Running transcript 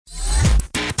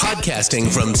Podcasting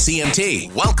from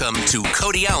CMT. Welcome to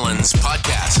Cody Allen's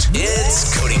podcast.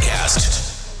 It's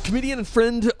CodyCast. Comedian and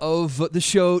friend of the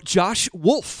show, Josh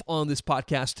Wolf, on this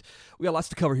podcast. We got lots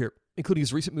to cover here, including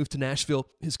his recent move to Nashville,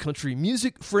 his country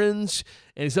music friends,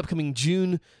 and his upcoming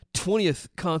June 20th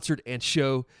concert and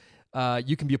show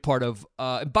you can be a part of.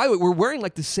 And by the way, we're wearing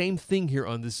like the same thing here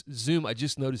on this Zoom. I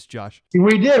just noticed, Josh.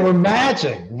 We did. We're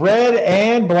matching. Red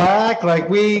and black. Like,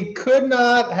 we could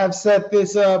not have set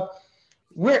this up.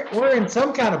 We're in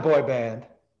some kind of boy band.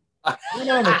 Hold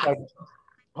on a second.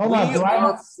 We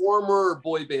are former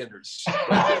boy banders.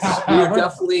 We are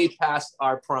definitely past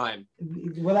our prime.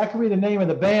 Well, that could be the name of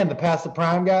the band, the Past the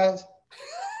Prime guys.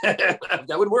 That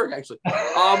would work, actually.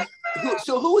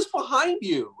 So who is behind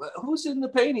you? Who's in the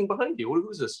painting behind you?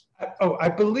 Who's this? I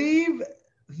believe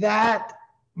that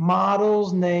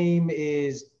model's name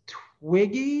is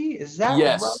Twiggy. Is that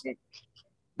right?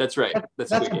 That's right.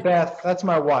 That's Beth. That's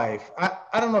my wife.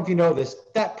 I don't know if you know this.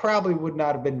 That probably would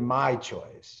not have been my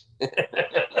choice.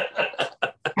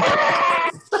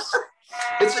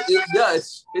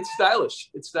 It's stylish.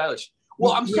 It's stylish.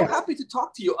 Well, I'm so happy to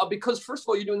talk to you because, first of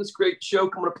all, you're doing this great show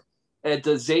coming up at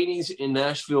Zanies in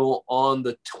Nashville on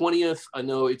the 20th. I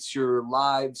know it's your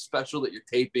live special that you're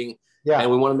taping,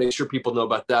 and we want to make sure people know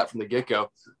about that from the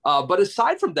get-go. But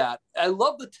aside from that, I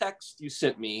love the text you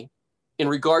sent me in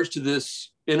regards to this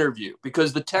interview,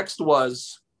 because the text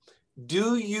was,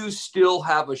 "Do you still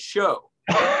have a show?"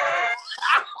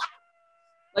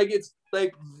 It's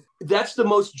like that's the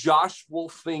most Josh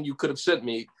Wolf thing you could have sent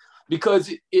me,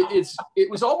 because it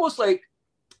was almost like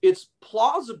it's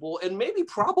plausible and maybe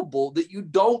probable that you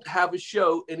don't have a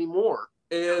show anymore.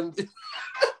 And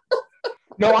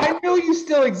no, I knew you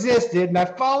still existed, and I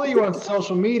follow you on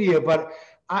social media, but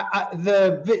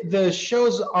the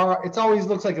shows it always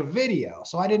looks like a video,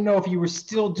 so I didn't know if you were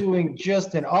still doing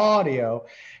just an audio.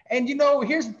 And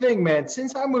here's the thing, man.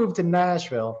 Since I moved to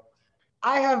Nashville,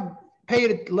 I have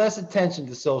paid less attention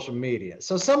to social media.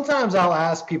 So sometimes I'll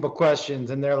ask people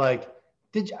questions and they're like,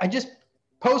 I just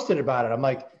posted about it. I'm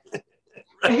like,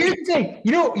 here's the thing,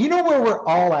 you know where we're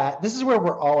all at? This is where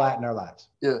we're all at in our lives.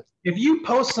 Yeah. If you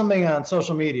post something on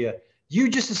social media, you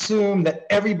just assume that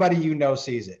everybody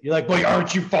sees it. You're like, boy,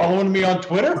 aren't you following me on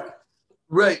Twitter?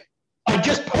 Right. I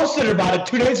just posted about it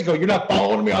 2 days ago. You're not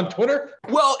following me on Twitter?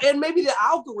 Well, and maybe the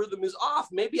algorithm is off.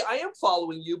 Maybe I am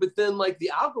following you, but then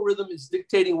the algorithm is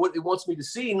dictating what it wants me to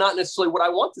see, not necessarily what I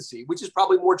want to see, which is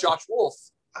probably more Josh Wolf.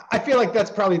 I feel like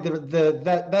that's probably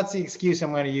that's the excuse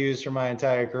I'm going to use for my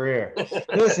entire career.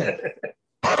 Listen.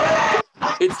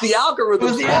 It's the algorithm.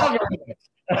 It's the algorithm.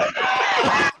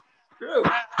 True.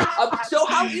 So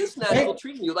how is Nashville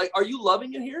treating you? Are you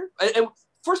loving it here? And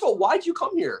first of all, why'd you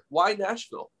come here? Why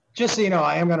Nashville? Just so you know,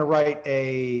 I am going to write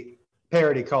a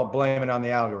parody called Blame It on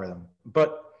the Algorithm.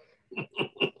 But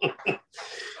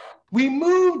we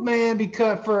moved, man,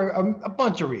 because for a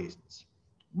bunch of reasons.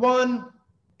 One,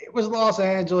 it was Los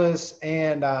Angeles,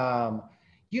 and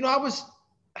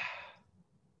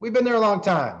we've been there a long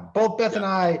time. Both Beth and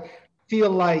I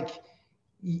feel like,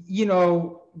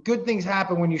 good things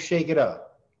happen when you shake it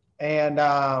up. And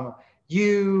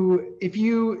if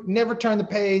you never turn the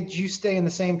page, you stay in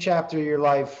the same chapter of your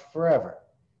life forever.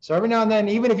 So every now and then,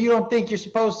 even if you don't think you're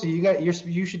supposed to,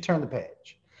 you should turn the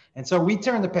page. And so we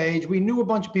turned the page. We knew a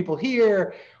bunch of people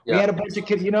here. We had a bunch of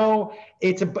kids.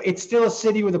 It's still a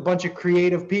city with a bunch of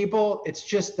creative people. It's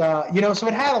just so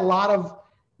it had a lot of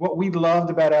what we loved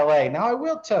about LA. Now I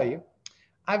will tell you,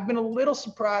 I've been a little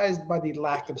surprised by the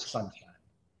lack of sunshine.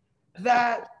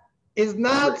 That is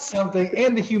not something,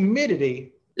 and the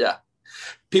humidity. Yeah.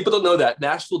 People don't know that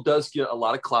Nashville does get a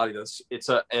lot of cloudiness.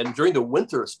 And during the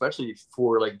winter, especially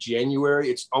for January,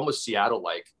 it's almost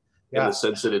Seattle-like in the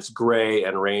sense that it's gray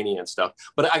and rainy and stuff.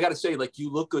 But I got to say, you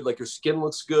look good. Your skin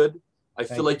looks good. I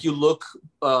feel like you look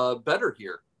better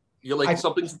here. You're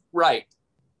something's right.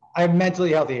 I'm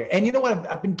mentally healthier. And you know what?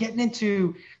 I've been getting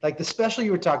into the special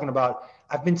you were talking about.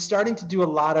 I've been starting to do a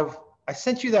lot of. I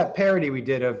sent you that parody we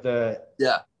did of the.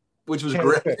 Yeah, which was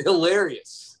great,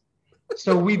 hilarious.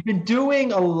 So we've been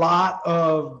doing a lot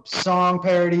of song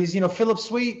parodies. Philip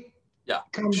Sweet. Yeah,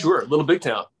 sure. Little Big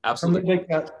Town. Absolutely. Big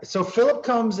Town. So Philip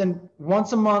comes, and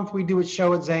once a month we do a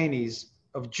show at Zanies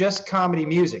of just comedy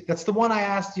music. That's the one I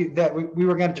asked you that we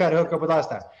were going to try to hook up with last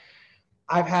time.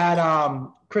 I've had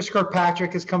Chris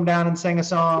Kirkpatrick has come down and sang a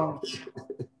song.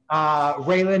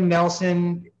 Raylan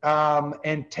Nelson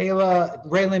and Taylor.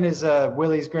 Raylan is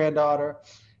Willie's granddaughter.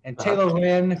 And Taylor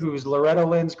Lynn, who's Loretta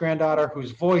Lynn's granddaughter,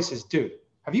 whose voice is, dude.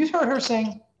 Have you heard her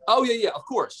sing? Oh, yeah, of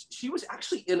course. She was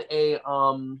actually in a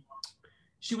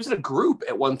group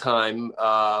at one time.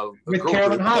 With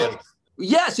Carolyn Holly.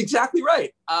 Yes, exactly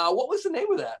right. What was the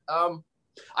name of that?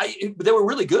 They were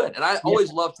really good, and I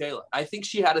always loved Taylor. I think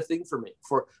she had a thing for me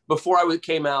before I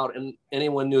came out, and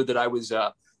anyone knew that I was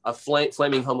a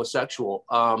flaming homosexual.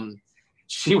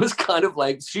 She was kind of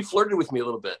like, she flirted with me a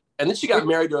little bit, and then she got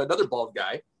married to another bald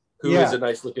guy who is a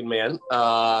nice looking man.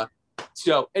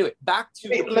 So anyway, back to.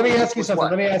 Hey, let me ask you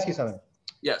something.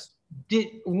 Yes.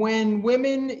 When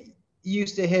women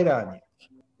used to hit on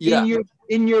you, Yeah.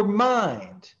 in your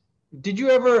mind, did you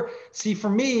ever see? For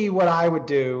me, what I would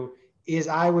do is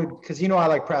because I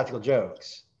like practical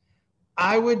jokes.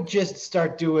 I would just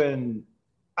start doing.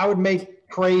 I would make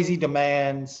crazy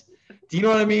demands. Do you know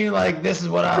what I mean? Like, this is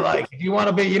what I like. If you want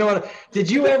to be, you know what?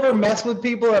 Did you ever mess with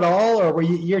people at all, or were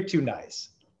you're too nice?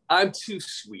 I'm too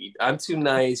sweet. I'm too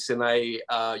nice, and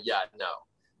no.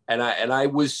 And I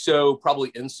was so probably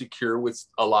insecure with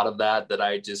a lot of that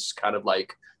I just kind of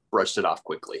like brushed it off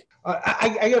quickly.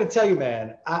 I got to tell you,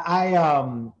 man.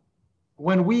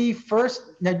 When we first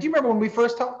do you remember when we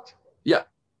first talked? Yeah,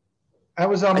 I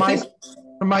was on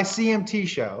my CMT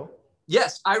show.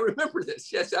 Yes, I remember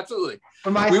this. Yes, absolutely.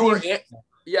 We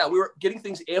were getting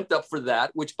things amped up for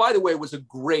that, which, by the way, was a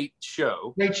great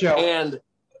show. Great show. And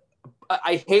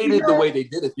I hated the way they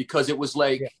did it because it was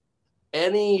like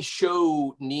any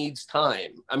show needs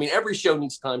time. I mean, every show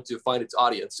needs time to find its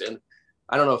audience. And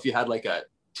I don't know if you had like a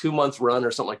 2-month run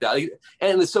or something like that.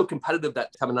 And it's so competitive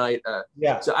that time of night.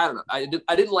 So I don't know.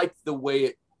 I didn't like the way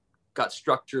it got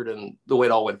structured and the way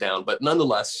it all went down. But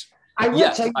nonetheless, I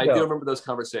do remember those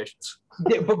conversations.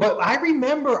 But I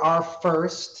remember our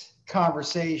first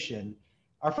conversation.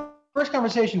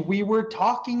 We were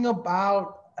talking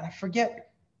about, and I forget,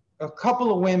 a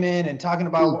couple of women and talking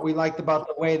about what we liked about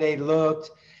the way they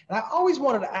looked. And I always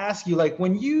wanted to ask you, like,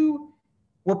 when you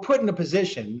were put in a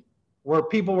position where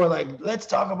people were like, let's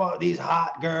talk about these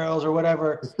hot girls or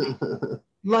whatever.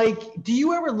 Like, do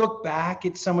you ever look back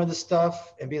at some of the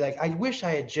stuff and be like, I wish I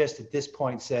had just at this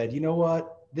point said, you know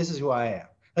what, this is who I am.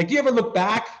 Like, do you ever look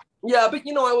back? Yeah, but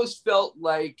I always felt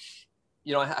like,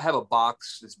 I have a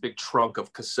box, this big trunk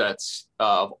of cassettes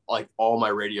of like all my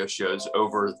radio shows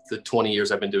over the 20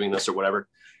 years I've been doing this or whatever.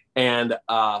 And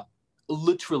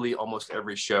literally almost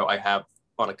every show I have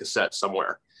on a cassette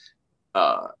somewhere,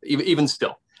 even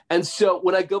still. And so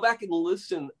when I go back and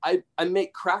listen, I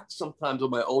make cracks sometimes on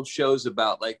my old shows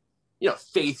about like,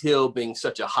 Faith Hill being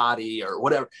such a hottie or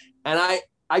whatever. And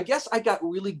I guess I got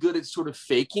really good at sort of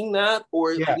faking that,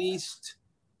 or at least,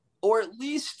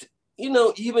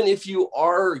 even if you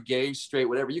are gay, straight,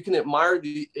 whatever, you can admire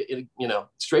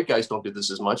straight guys don't do this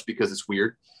as much because it's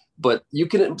weird, but you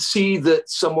can see that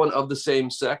someone of the same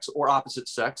sex or opposite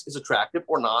sex is attractive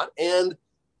or not. And,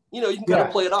 you can kind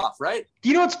of play it off, right?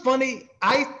 You know what's funny?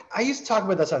 I used to talk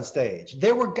about this on stage.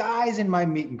 There were guys in my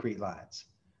meet and greet lines,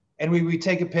 and we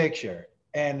take a picture,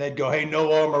 and they'd go, hey,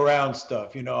 no arm around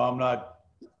stuff. I'm not.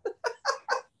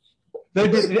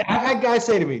 I had guys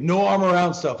say to me, no arm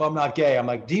around stuff. I'm not gay. I'm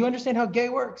like, do you understand how gay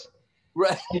works?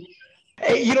 Right.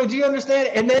 Hey, do you understand?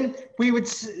 And then we would,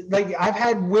 like, I've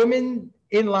had women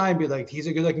in line be like, he's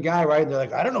a good looking guy, right? And they're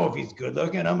like, I don't know if he's good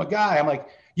looking. I'm a guy. I'm like,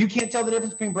 you can't tell the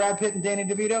difference between Brad Pitt and Danny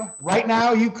DeVito? Right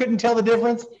now, you couldn't tell the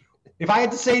difference? If I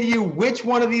had to say to you which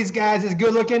one of these guys is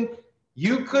good looking,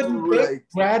 you couldn't pick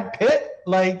Brad Pitt?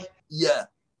 Like, yeah.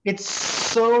 It's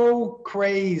so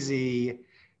crazy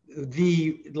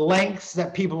the lengths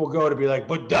that people will go to be like,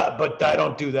 but I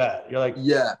don't do that. You're like,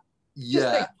 just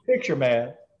take a picture,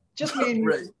 man. Just mean,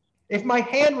 right. If my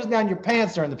hand was down your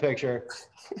pants during the picture,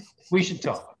 we should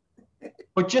talk.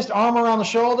 But just arm around the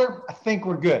shoulder, I think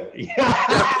we're good.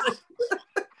 I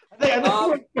think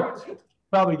we're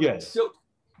probably good. So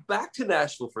back to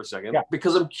Nashville for a second,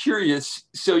 because I'm curious.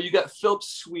 So you got Philip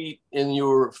Sweet in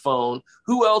your phone.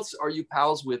 Who else are you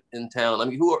pals with in town? I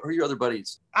mean, who are your other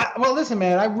buddies? Well, listen,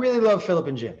 man, I really love Philip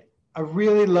and Jimmy. I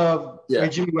really love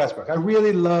Jimmy Westbrook. I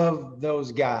really love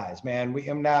those guys, man. We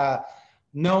have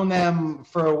known them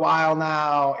for a while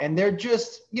now, and they're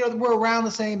just, we're around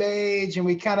the same age, and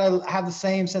we kind of have the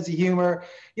same sense of humor.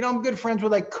 I'm good friends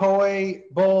with like Coy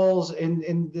Bowles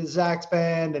in the Zach's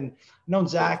band, and known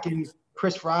Zach and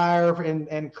Chris Fryer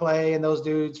and Clay and those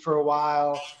dudes for a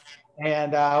while.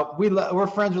 And we're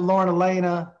friends with Lauren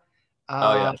Elena.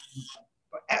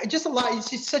 Just a lot.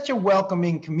 It's just such a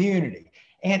welcoming community.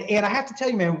 And I have to tell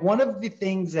you, man, one of the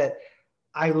things that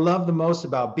I love the most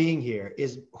about being here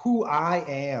is who I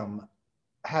am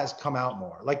has come out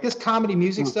more. Like this comedy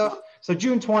music stuff. So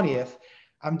June 20th,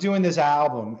 I'm doing this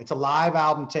album. It's a live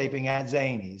album taping at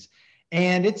Zanies.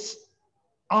 And it's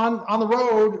on the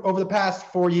road over the past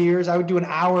 4 years. I would do an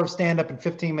hour of stand-up and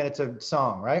 15 minutes of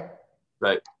song, right?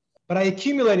 Right. But I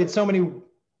accumulated so many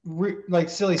like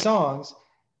silly songs,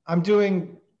 I'm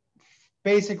doing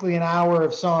basically an hour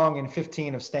of song and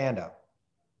 15 of stand-up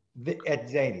at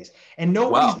Zanies. And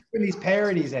nobody's doing these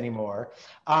parodies anymore.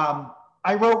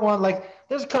 I wrote one, like,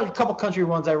 there's a couple country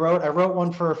ones I wrote. I wrote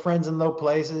one for Friends in Low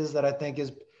Places that I think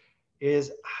is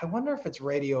I wonder if it's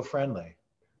radio friendly.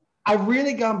 I've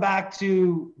really gone back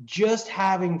to just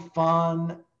having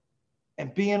fun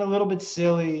and being a little bit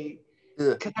silly,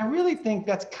 because I really think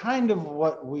that's kind of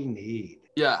what we need.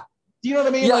 Yeah. Do you know what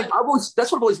I mean? Yeah, like,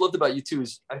 that's what I've always loved about you too,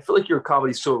 is I feel like your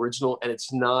comedy is so original and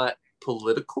it's not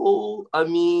political. I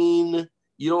mean,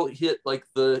 you don't hit like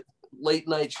the late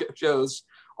night shows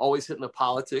always hitting the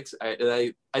politics.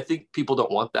 I think people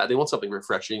don't want that. They want something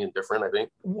refreshing and different, I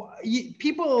think.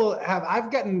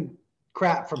 I've gotten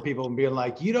crap from people being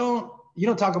like, you don't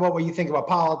talk about what you think about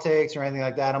politics or anything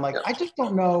like that. I'm like, I just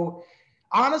don't know.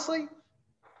 Honestly,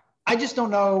 I just don't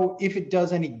know if it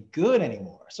does any good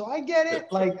anymore. So I get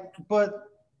it. Like, but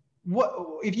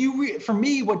for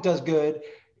me, what does good,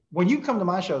 when you come to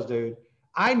my shows, dude,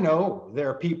 I know there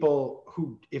are people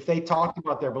who, if they talked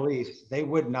about their beliefs, they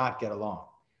would not get along.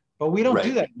 But we don't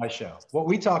do that in my show. What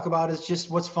we talk about is just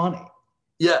what's funny.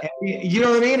 Yeah. And you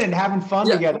know what I mean? And having fun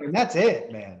together. And that's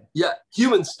it, man. Yeah.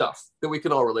 Human stuff that we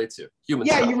can all relate to. Human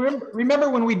stuff. Yeah. You remember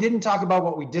when we didn't talk about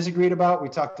what we disagreed about? We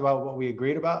talked about what we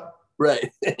agreed about.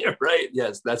 Right. Right.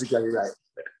 Yes, that's exactly right.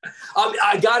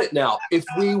 I got it now. If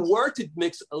we were to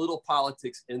mix a little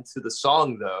politics into the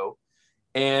song, though,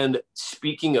 and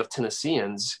speaking of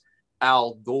Tennesseans,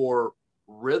 algorithm,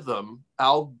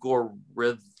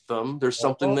 there's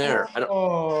something there.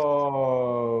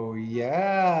 Oh,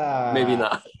 yeah. Maybe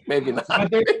not.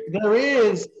 But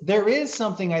there is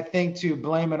something, I think, to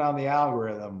blame it on the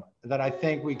algorithm that I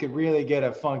think we could really get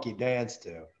a funky dance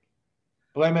to.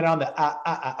 Blame it on the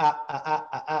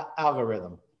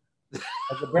algorithm.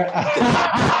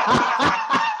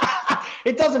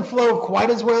 It doesn't flow quite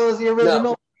as well as the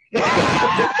original. No.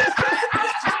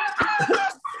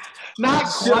 Not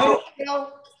quite.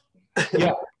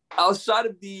 Yeah. Outside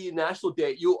of the national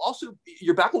date,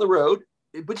 you're back on the road,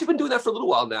 but you've been doing that for a little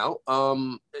while now.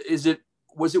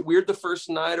 Was it weird the first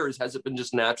night, or has it been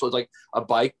just natural? It's like a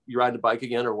bike, you ride a bike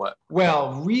again, or what?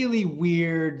 Well, really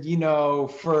weird,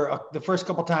 for the first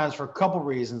couple times for a couple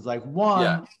reasons. Like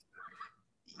one,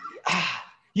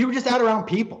 you were just out around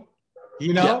people,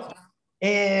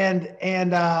 and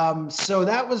so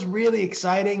that was really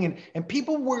exciting, and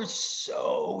people were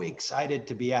so excited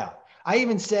to be out. I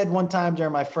even said one time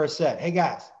during my first set, "Hey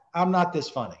guys, I'm not this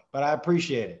funny, but I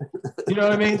appreciate it." You know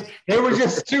what I mean? They were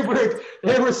just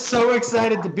they were so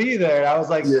excited to be there. I was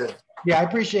like, yeah, I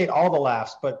appreciate all the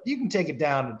laughs, but you can take it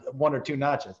down 1 or 2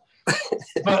 notches.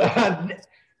 But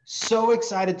so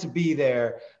excited to be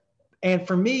there. And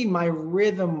for me, my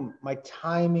rhythm, my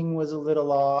timing was a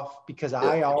little off because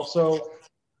I also,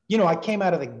 I came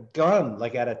out of the gun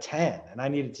like at a 10 and I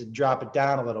needed to drop it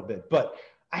down a little bit. But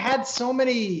I had so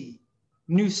many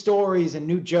new stories and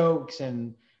new jokes,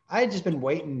 and I had just been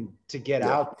waiting to get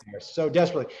out there so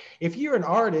desperately. If you're an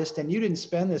artist and you didn't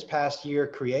spend this past year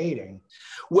creating.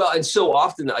 Well, and so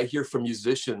often I hear from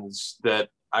musicians that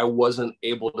I wasn't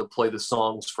able to play the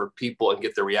songs for people and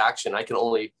get the reaction. I can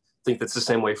only think that's the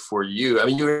same way for you. I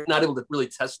mean, you're not able to really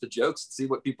test the jokes and see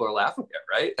what people are laughing at,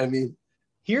 right? I mean,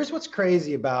 here's what's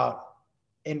crazy about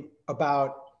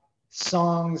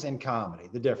songs and comedy,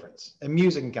 the difference, and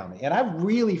music and comedy. And I've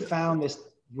really found this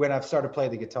when I've started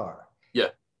playing the guitar. Yeah.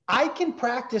 I can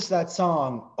practice that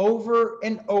song over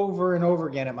and over and over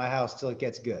again at my house till it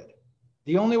gets good.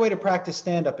 The only way to practice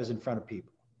stand-up is in front of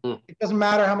people. It doesn't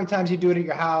matter how many times you do it at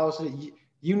your house.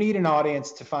 You need an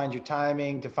audience to find your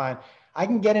timing, I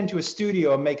can get into a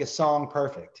studio and make a song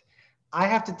perfect. I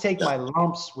have to take my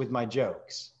lumps with my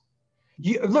jokes.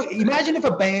 Look, imagine if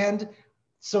a band,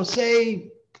 so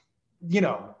say,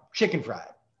 Chicken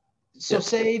Fried. So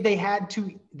say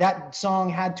that song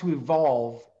had to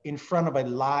evolve in front of a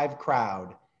live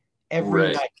crowd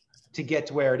every night to get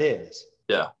to where it is.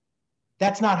 Yeah.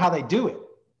 That's not how they do it.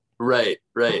 Right.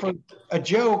 For a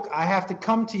joke, I have to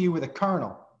come to you with a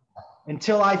kernel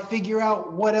until I figure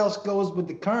out what else goes with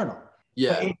the kernel.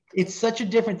 Yeah. It's such a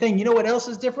different thing. You know what else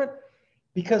is different?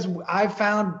 Because I've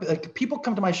found people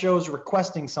come to my shows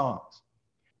requesting songs.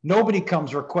 Nobody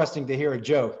comes requesting to hear a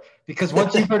joke, because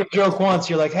once you've heard a joke once,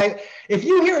 you're like, hey, if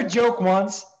you hear a joke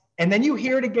once and then you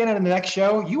hear it again in the next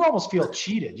show, you almost feel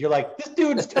cheated. You're like, this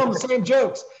dude is telling the same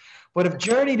jokes. But if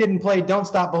Journey didn't play Don't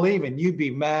Stop Believing, you'd be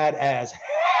mad as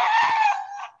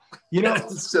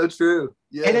That's so true.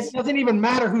 Yes. And it doesn't even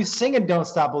matter who's singing Don't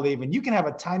Stop Believing. You can have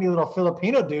a tiny little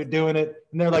Filipino dude doing it,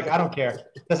 and they're like, I don't care.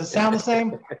 Does it sound the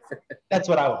same? That's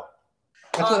what I want.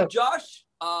 Josh,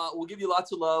 We'll give you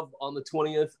lots of love on the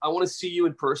 20th. I want to see you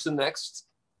in person next.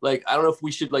 Like, I don't know if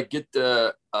we should like get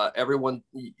everyone,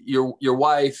 your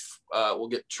wife. We'll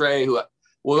get Trey.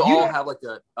 We'll all have like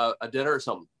a dinner or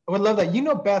something. I would love that. You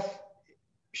know, Beth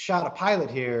shot a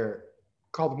pilot here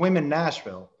called Women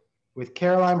Nashville with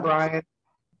Caroline Bryant,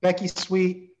 Becky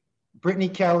Sweet, Brittany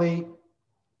Kelly,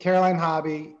 Caroline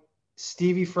Hobby,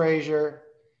 Stevie Frazier,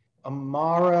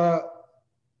 Amara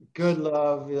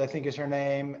Goodlove, I think is her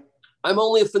name. I'm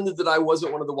only offended that I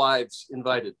wasn't one of the wives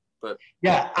invited, but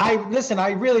yeah,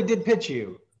 I really did pitch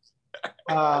you.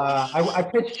 I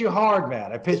pitched you hard,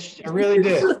 man. I really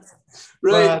did.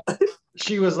 Right. But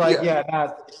she was like,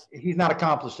 he's not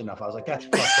accomplished enough. I was like, that's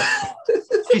fucked up.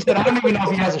 She said, I don't even know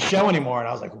if he has a show anymore. And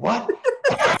I was like, what?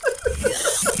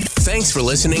 Thanks for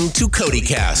listening to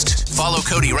CodyCast. Follow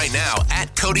Cody right now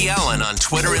at Cody Allen on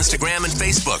Twitter, Instagram, and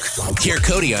Facebook. Hear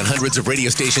Cody on hundreds of radio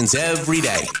stations every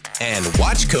day. And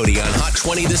watch Cody on Hot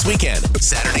 20 this weekend,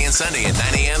 Saturday and Sunday at 9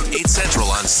 a.m., 8 Central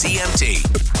on CMT.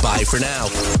 Bye for now.